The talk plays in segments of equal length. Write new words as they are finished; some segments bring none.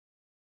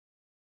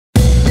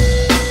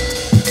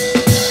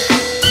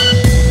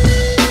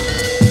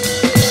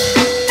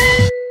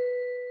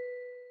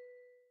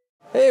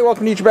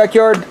welcome to Eat Your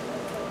Backyard,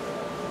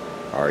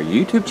 our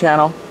YouTube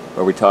channel,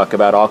 where we talk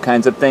about all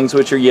kinds of things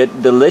which are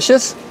yet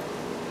delicious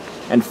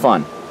and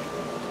fun.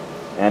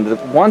 And the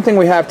one thing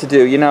we have to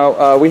do, you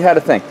know, we had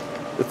a thing.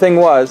 The thing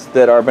was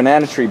that our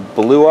banana tree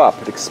blew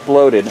up. It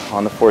exploded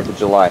on the 4th of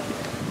July. I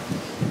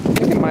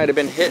think it might have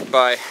been hit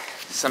by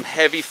some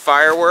heavy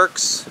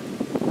fireworks. No,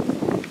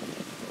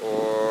 it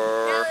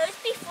was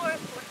before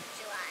 4th of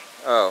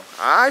July. Oh,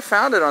 I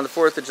found it on the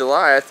 4th of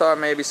July. I thought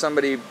maybe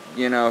somebody,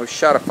 you know,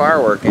 shot a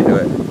firework into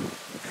it.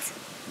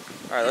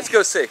 All right, let's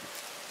go see.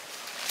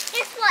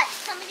 Guess what?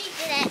 Somebody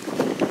did it.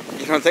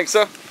 You don't think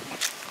so?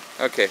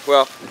 Okay,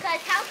 well.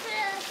 Because how could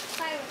a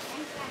firework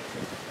inside?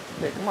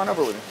 Hey, come on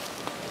over with me.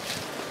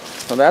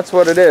 So that's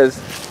what it is.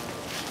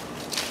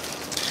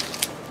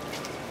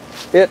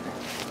 It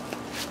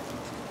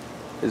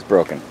is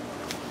broken.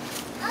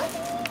 Why do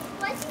you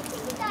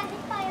think it got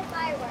hit by a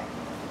firework?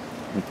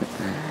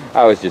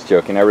 I was just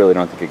joking. I really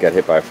don't think it got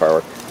hit by a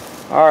firework.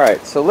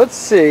 Alright, so let's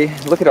see.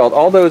 Look at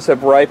all those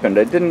have ripened.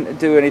 I didn't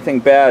do anything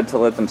bad to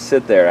let them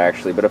sit there,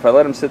 actually. But if I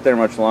let them sit there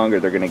much longer,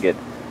 they're going to get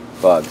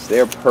bugs.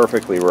 They're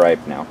perfectly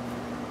ripe now.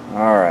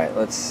 Alright,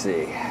 let's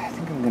see. I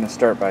think I'm going to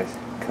start by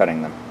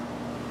cutting them.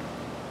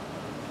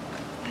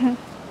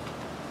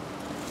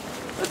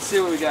 Let's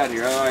see what we got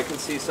here. Oh, I can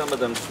see some of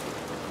them.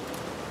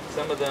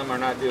 Some of them are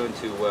not doing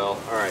too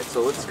well. Alright, so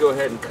let's go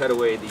ahead and cut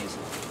away these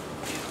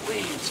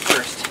leaves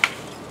first.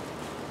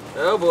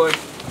 Oh boy.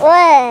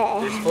 What?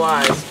 There's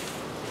flies.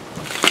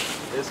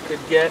 This could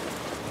get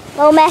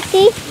Oh,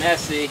 messy?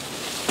 messy. Let's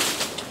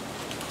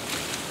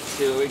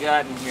see what we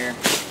got in here.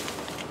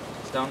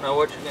 Just don't know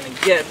what you're going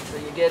to get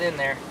until you get in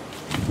there.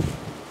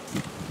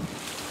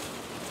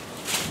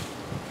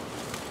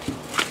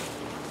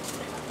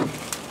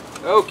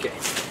 Okay.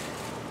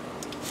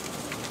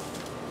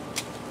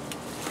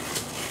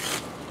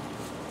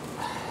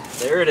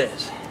 There it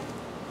is.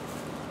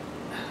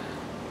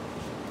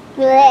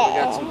 We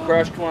got some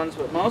crushed ones,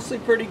 but mostly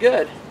pretty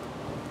good.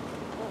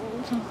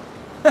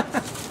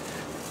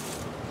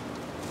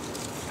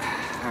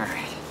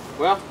 Alright.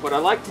 Well, what I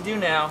like to do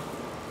now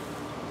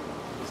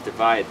is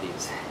divide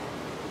these.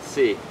 Let's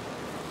see.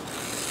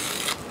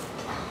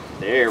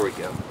 There we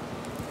go.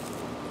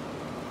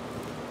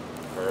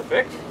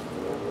 Perfect.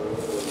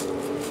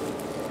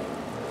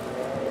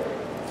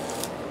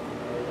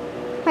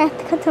 I have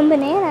to cut some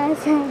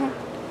bananas. Good.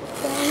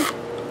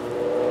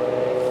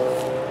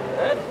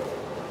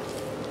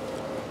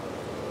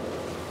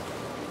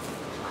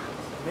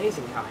 It's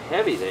amazing how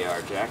heavy they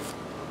are, Jack.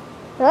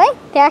 Really?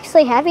 They're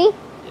actually heavy?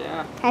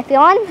 Yeah. Can I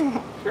feel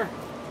them? Sure.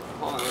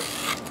 Hold on.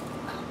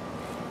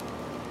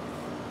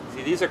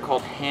 See, these are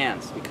called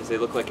hands because they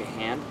look like a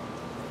hand.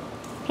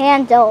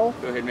 Handle.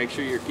 Go ahead and make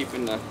sure you're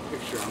keeping the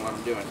picture on what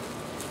I'm doing.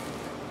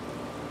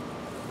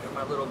 Got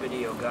my little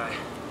video guy.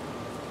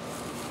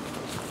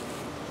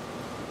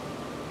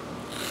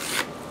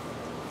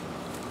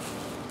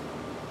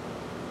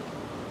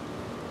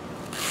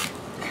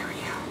 There we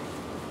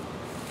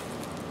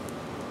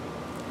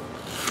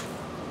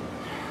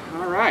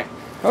go. All right.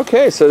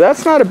 Okay, so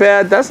that's not a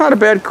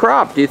bad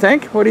crop, do you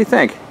think? What do you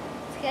think?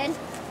 It's good.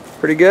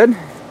 Pretty good?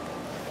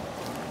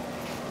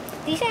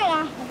 These are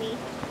not heavy.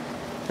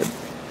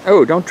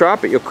 Oh, don't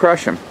drop it. You'll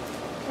crush them.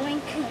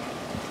 Doink.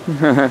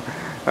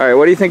 All right,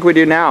 what do you think we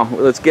do now?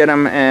 Let's get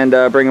them and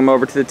bring them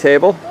over to the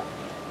table.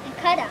 And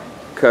cut them.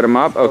 Cut them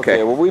up?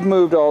 Okay, well, we've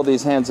moved all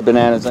these hands of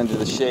bananas under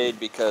the shade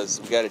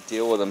because we got to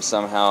deal with them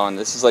somehow, and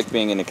this is like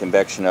being in a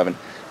convection oven.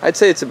 I'd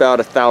say it's about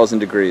 1,000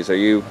 degrees. Are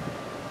you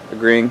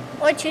agreeing?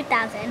 Or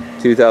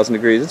 2,000. 2,000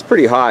 degrees. It's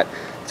pretty hot.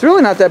 It's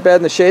really not that bad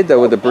in the shade, though,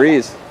 with the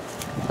breeze.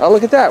 Oh,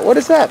 look at that. What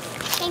is that?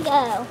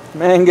 Mango.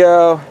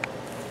 Mango.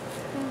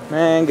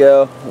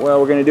 Mango.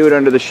 Well, we're going to do it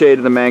under the shade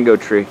of the mango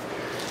tree.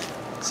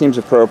 Seems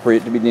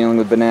appropriate to be dealing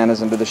with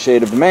bananas under the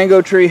shade of the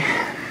mango tree.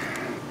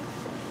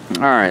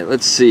 All right,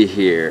 let's see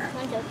here.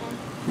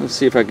 Let's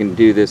see if I can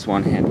do this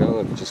one-handed. Oh,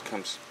 look, it just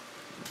comes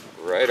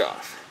right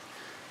off.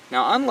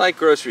 Now, unlike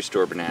grocery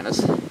store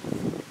bananas,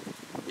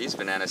 these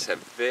bananas have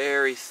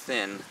very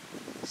thin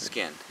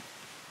skin.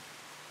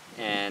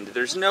 And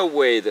there's no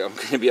way that I'm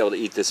going to be able to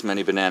eat this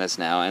many bananas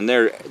now, and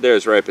they're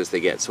as ripe as they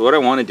get. So what I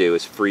want to do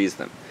is freeze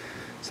them.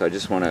 So I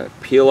just want to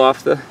peel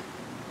off the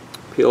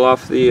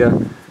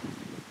And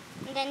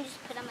then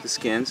just put them in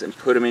skins and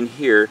put them in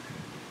here,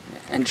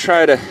 and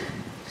try to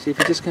see if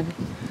you just can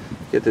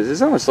get this.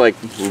 It's almost like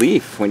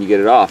leaf when you get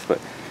it off,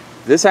 but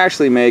this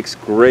actually makes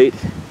great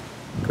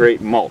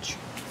mulch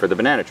for the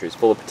banana tree. It's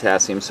full of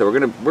potassium, so we're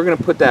gonna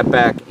put that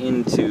back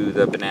into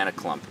the banana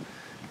clump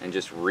and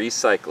just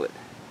recycle it.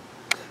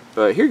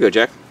 But here you go,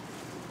 Jack.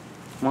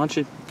 Why don't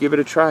you give it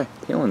a try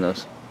peeling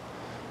those?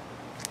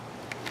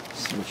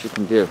 See what you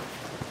can do.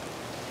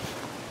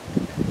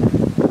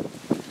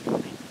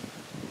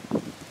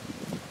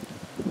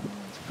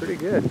 It's pretty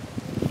good.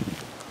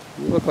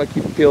 You look like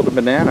you peeled a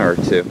banana or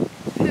two.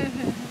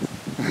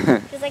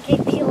 It's like I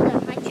peeled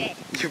 100.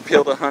 You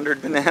peeled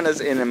 100 bananas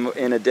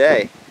in a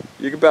day.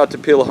 You're about to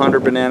peel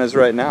 100 bananas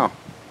right now.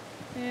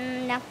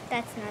 No,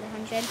 that's not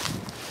 100.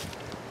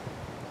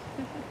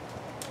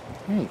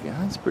 There you go.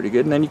 That's pretty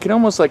good. And then you can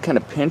almost like kind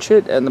of pinch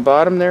it at the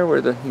bottom there where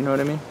the, you know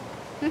what I mean?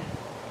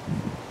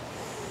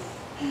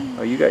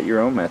 Oh, you got your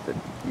own method.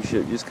 You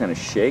should just kind of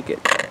shake it.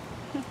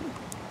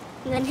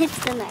 And then hits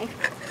the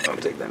knife. I'll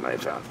take that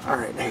knife out. All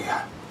right, there you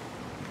go.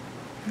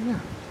 Yeah.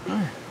 All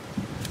right.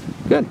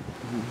 Good.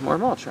 More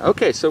mulch.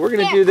 Okay, so we're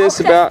going to do this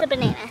about... the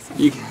bananas.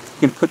 You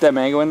can put that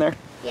mango in there?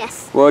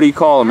 Yes. What do you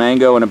call a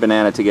mango and a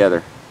banana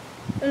together?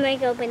 A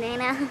mango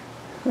banana.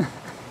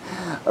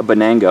 A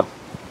banango.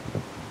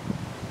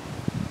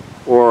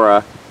 Or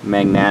a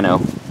magnano.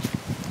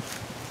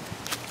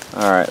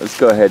 All right, let's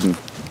go ahead and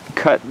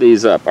cut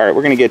these up. All right,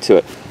 we're going to get to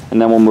it.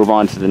 And then we'll move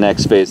on to the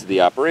next phase of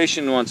the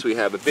operation once we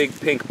have a big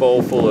pink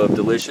bowl full of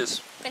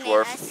delicious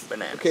dwarf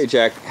bananas. Okay,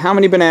 Jack, how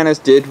many bananas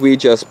did we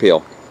just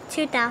peel?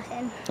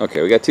 2,000.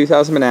 Okay, we got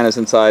 2,000 bananas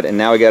inside, and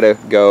now we got to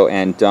go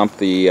and dump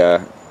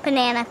the...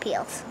 banana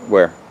peels.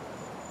 Where?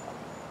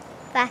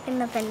 Back in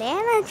the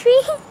banana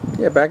tree?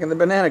 Yeah, back in the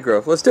banana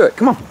grove. Let's do it.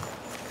 Come on.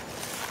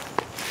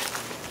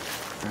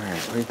 All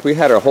right, we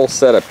had our whole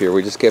setup here.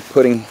 We just kept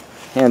putting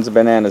hands of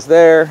bananas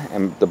there,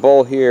 and the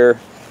bowl here.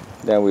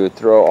 Then we would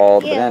throw all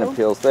the banana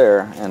peels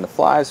there, and the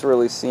flies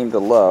really seem to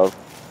love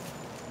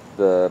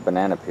the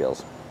banana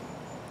peels.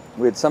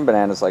 We had some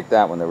bananas like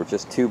that when they were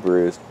just too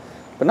bruised,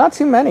 but not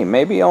too many.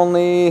 Maybe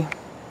only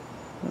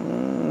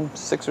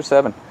 6 or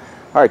 7.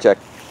 All right, Jack.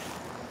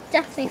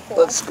 Definitely 4.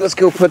 Let's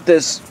go put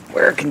this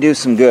where it can do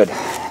some good.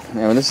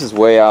 Now, this is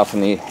way off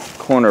in the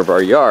corner of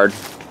our yard.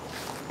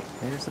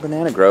 There's the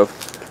banana grove.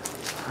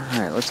 All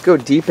right, let's go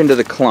deep into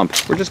the clump.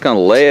 We're just going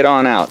to lay it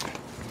on out.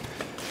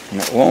 And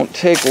it won't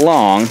take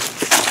long.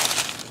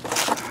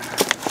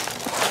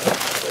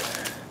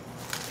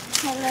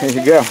 There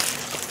you go.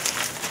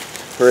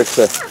 For it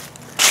to,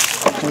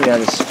 we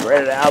gotta just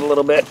spread it out a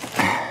little bit.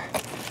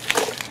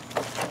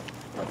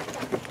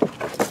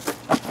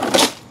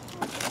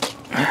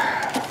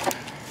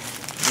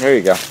 There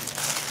you go.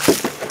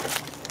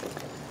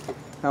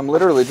 I'm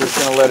literally just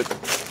gonna let it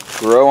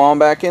grow on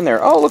back in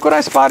there. Oh, look what I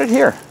spotted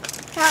here.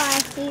 Oh, I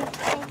see.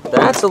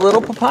 That's a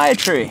little papaya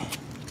tree.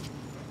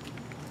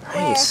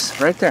 Nice,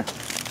 right there.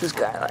 This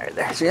guy right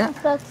there, see that?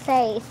 Let's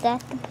say, is that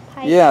the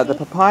papaya Yeah, tree?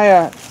 the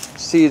papaya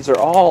seeds are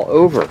all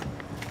over.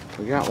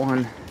 We got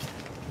one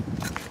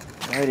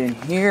right in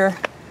here.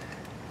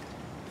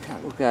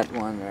 We've got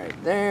one right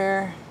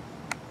there.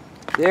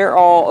 They're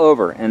all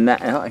over. And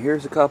that,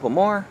 here's a couple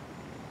more.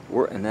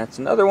 And that's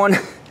another one.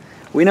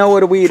 We know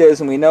what a weed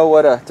is, and we know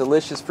what a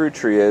delicious fruit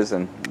tree is,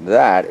 and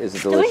that is a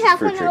delicious fruit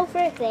tree. Do we have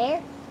one over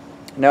there?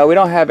 No, we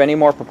don't have any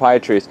more papaya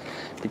trees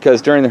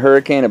because during the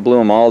hurricane it blew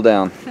them all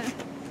down.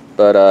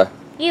 But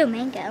Ew,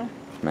 mango.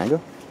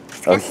 Mango?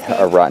 Oh,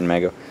 yeah, a rotten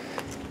mango.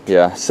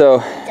 Yeah,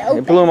 so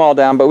it blew them all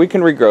down, but we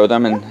can regrow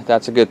them, and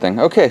that's a good thing.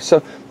 Okay,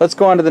 so let's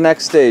go on to the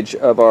next stage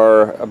of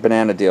our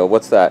banana deal.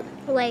 What's that?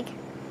 Leg.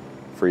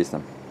 Freeze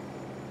them.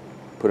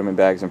 Put them in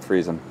bags and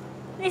freeze them.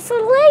 It's a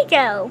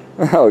Lego.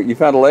 Oh, you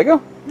found a Lego?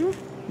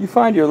 Mm-hmm. You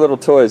find your little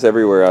toys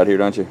everywhere out here,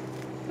 don't you?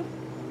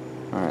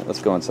 All right,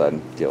 let's go inside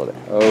and deal with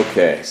it.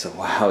 Okay, so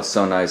wow, it's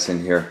so nice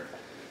in here.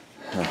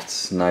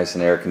 It's nice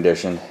and air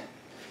conditioned.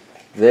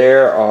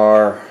 There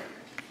are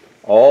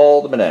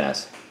all the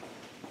bananas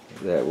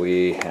that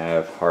we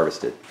have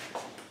harvested.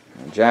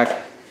 And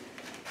Jack,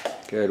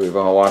 good, we've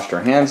all washed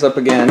our hands up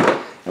again.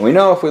 And we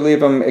know if we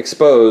leave them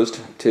exposed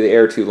to the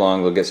air too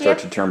long, they'll start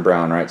to turn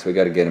brown, right? So we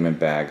got to get them in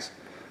bags.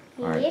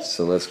 All right,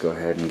 so let's go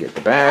ahead and get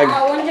the bag. Oh,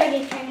 I wonder if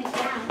they turn it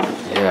down.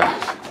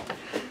 Yeah.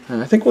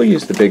 I think we'll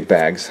use the big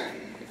bags.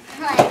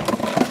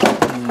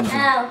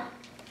 Oh,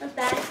 what's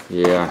that?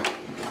 Yeah.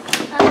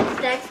 Oh,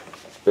 what's that?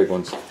 Big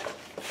ones.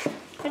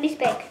 What are these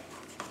big?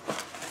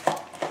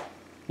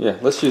 Yeah,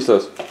 let's use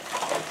those.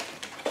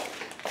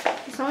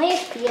 It's only a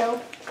few.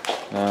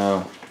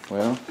 Oh,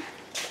 well.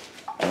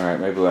 All right,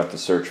 maybe we'll have to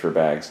search for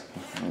bags.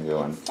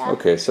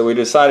 Okay, so we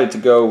decided to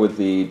go with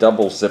the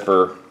double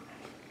zipper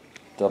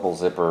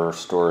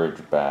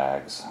storage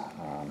bags.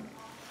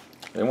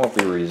 They won't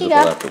be reusable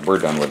after we're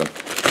done with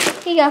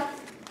them. Here you go.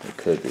 It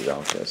could be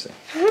though, Jesse.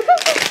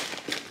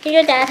 Here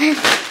you go, Dad.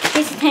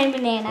 Here's a tiny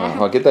banana.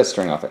 I'll get that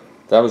string off it.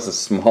 That was the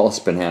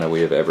smallest banana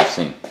we have ever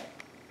seen.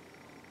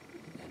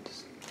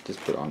 Just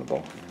put it on the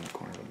bowl, in the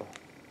corner of the bowl.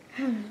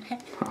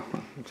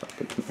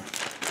 Drop it in there.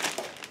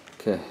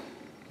 Okay.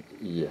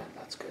 Yeah,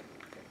 that's good.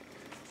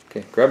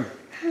 Okay, grab.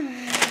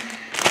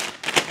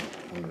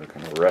 I'm gonna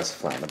kind of rest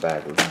flat in the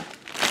bag.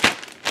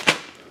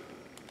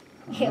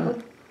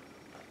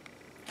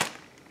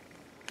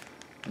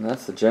 And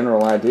that's the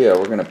general idea.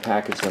 We're going to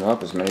package them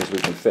up as many as we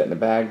can fit in the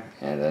bag,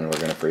 and then we're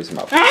going to freeze them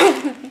up.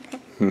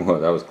 Whoa,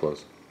 that was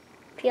close.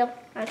 Peel.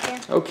 Okay.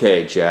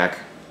 Okay, Jack.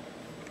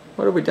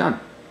 What have we done?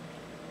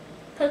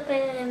 Put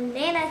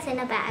bananas in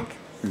a bag.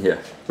 Yeah,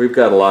 we've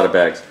got a lot of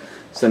bags.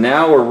 So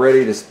now we're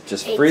ready to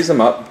just freeze them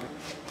up.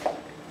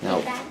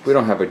 Now, we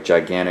don't have a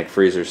gigantic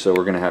freezer, so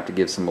we're going to have to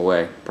give some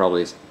away.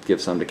 Probably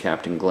give some to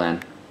Captain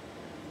Glenn.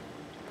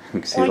 Or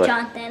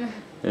Jonathan.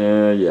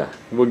 Yeah,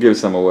 we'll give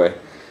some away.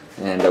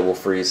 And we'll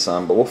freeze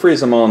some. But we'll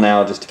freeze them all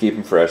now just to keep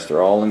them fresh.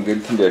 They're all in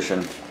good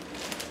condition.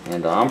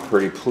 And I'm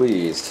pretty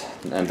pleased.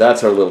 And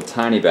that's our little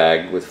tiny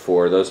bag with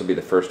 4. Those will be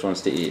the first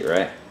ones to eat,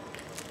 right?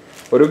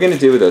 What are we going to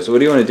do with those? What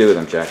do you want to do with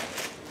them, Jack?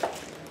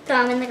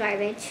 Throw them in the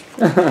garbage.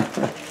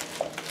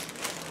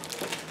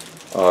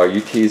 Oh, are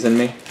you teasing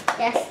me?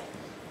 Yes.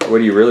 What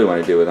do you really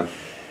want to do with them?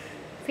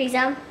 Freeze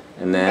them.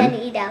 And then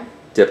eat them.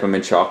 dip them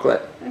in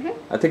chocolate?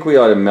 Mm-hmm. I think we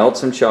ought to melt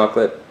some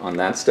chocolate on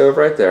that stove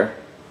right there.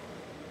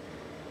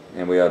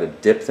 And we ought to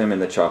dip them in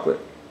the chocolate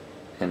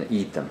and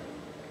eat them.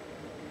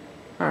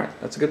 Alright,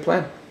 that's a good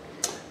plan.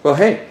 Well,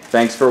 hey,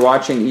 thanks for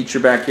watching Eat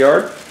Your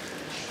Backyard,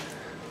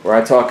 where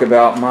I talk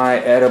about my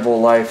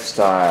edible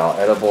lifestyle,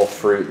 edible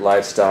fruit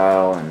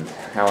lifestyle, and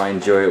how I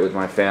enjoy it with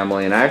my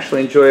family. And I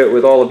actually enjoy it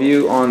with all of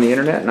you on the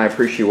internet, and I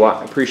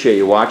appreciate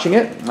you watching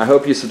it. I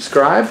hope you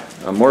subscribe.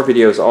 More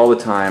videos all the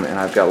time, and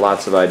I've got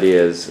lots of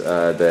ideas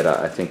that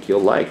I think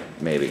you'll like,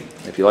 maybe.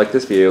 If you like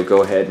this video,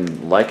 go ahead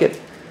and like it.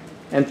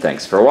 And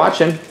thanks for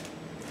watching.